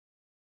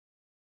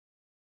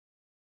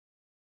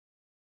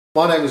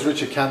My name is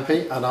Richard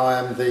Campy and I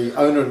am the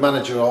owner and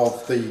manager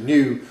of the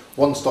new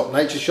One Stop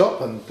Nature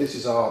Shop, and this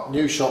is our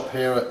new shop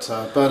here at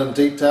Burnham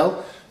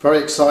Deepdale. Very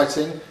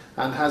exciting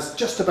and has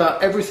just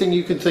about everything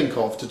you can think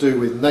of to do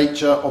with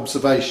nature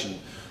observation,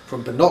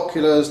 from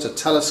binoculars to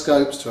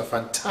telescopes to a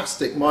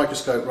fantastic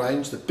microscope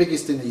range, the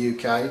biggest in the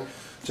UK,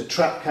 to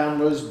trap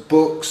cameras,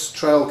 books,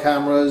 trail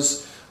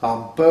cameras,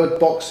 bird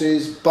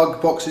boxes,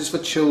 bug boxes for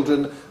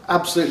children,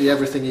 absolutely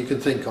everything you can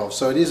think of.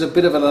 So it is a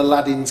bit of an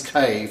Aladdin's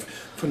cave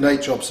for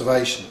nature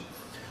observation.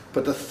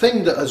 But the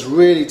thing that has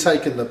really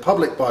taken the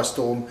public by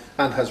storm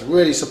and has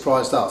really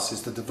surprised us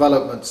is the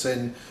developments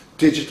in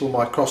digital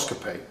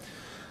microscopy.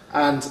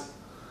 And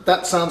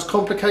that sounds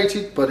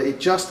complicated, but it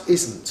just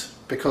isn't,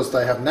 because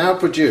they have now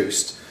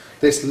produced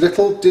this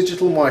little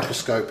digital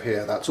microscope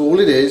here. That's all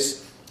it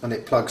is, and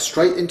it plugs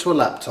straight into a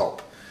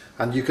laptop,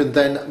 and you can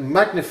then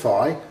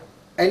magnify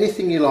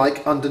anything you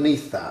like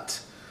underneath that.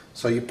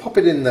 So you pop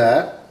it in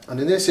there, and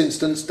in this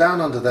instance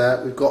down under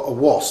there we've got a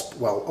wasp,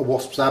 well, a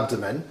wasp's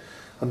abdomen,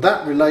 and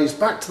that relays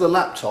back to the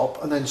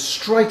laptop and then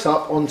straight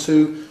up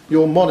onto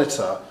your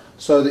monitor,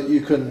 so that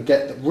you can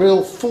get the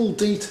real full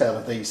detail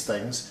of these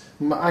things,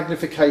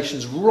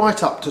 magnifications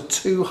right up to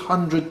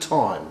 200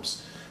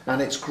 times,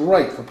 and it's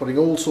great for putting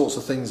all sorts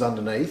of things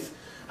underneath.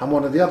 And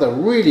one of the other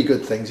really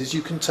good things is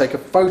you can take a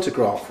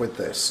photograph with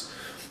this.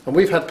 And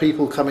we've had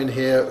people come in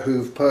here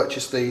who've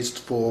purchased these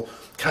for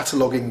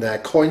cataloguing their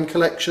coin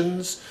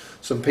collections,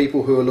 some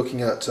people who are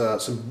looking at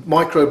some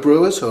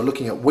microbrewers who are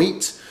looking at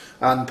wheat,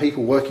 and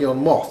people working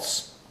on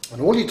moths.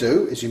 And all you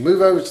do is you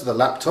move over to the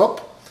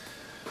laptop,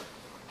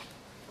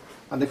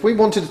 and if we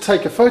wanted to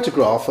take a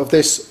photograph of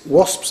this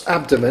wasp's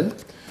abdomen,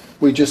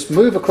 we just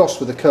move across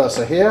with the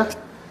cursor here,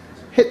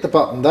 hit the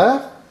button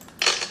there,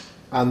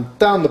 and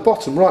down the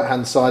bottom right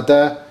hand side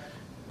there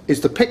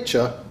is the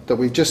picture that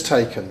we've just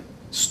taken,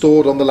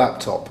 stored on the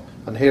laptop.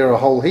 And here are a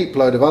whole heap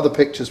load of other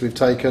pictures we've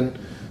taken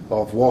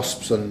of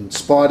wasps and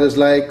spiders'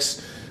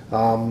 legs.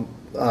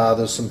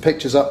 There's some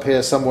pictures up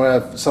here somewhere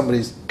of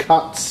somebody's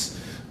cuts,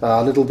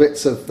 little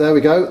bits of, there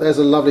we go, there's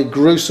a lovely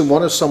gruesome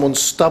one of someone's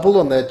stubble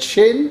on their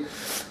chin.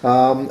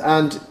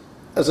 And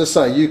as I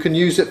say, you can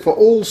use it for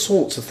all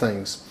sorts of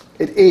things.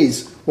 It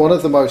is one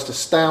of the most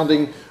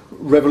astounding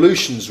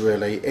revolutions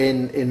really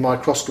in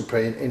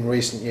microscopy in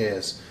recent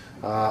years.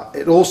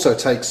 It also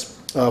takes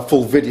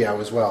full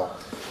video as well.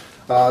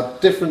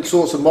 Different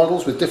sorts of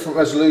models with different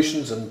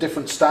resolutions and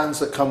different stands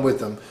that come with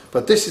them,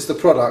 but this is the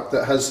product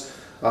that has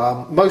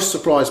most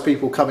surprised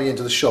people coming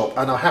into the shop,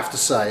 and I have to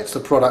say it's the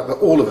product that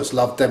all of us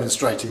love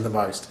demonstrating the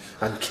most,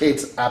 and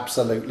kids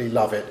absolutely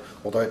love it,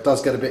 although it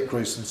does get a bit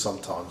gruesome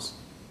sometimes.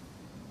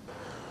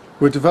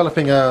 We're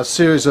developing a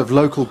series of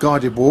local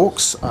guided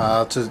walks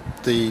to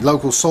the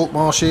local salt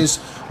marshes,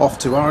 off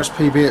to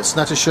RSPB at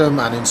Snettisham,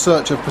 and in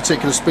search of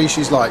particular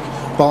species like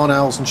barn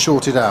owls and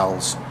shorted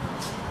owls.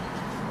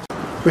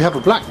 We have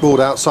a blackboard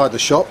outside the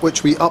shop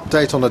which we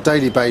update on a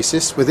daily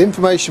basis with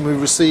information we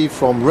receive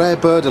from rare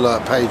bird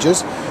alert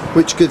pages,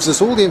 which gives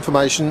us all the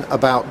information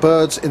about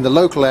birds in the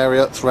local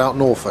area throughout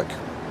Norfolk.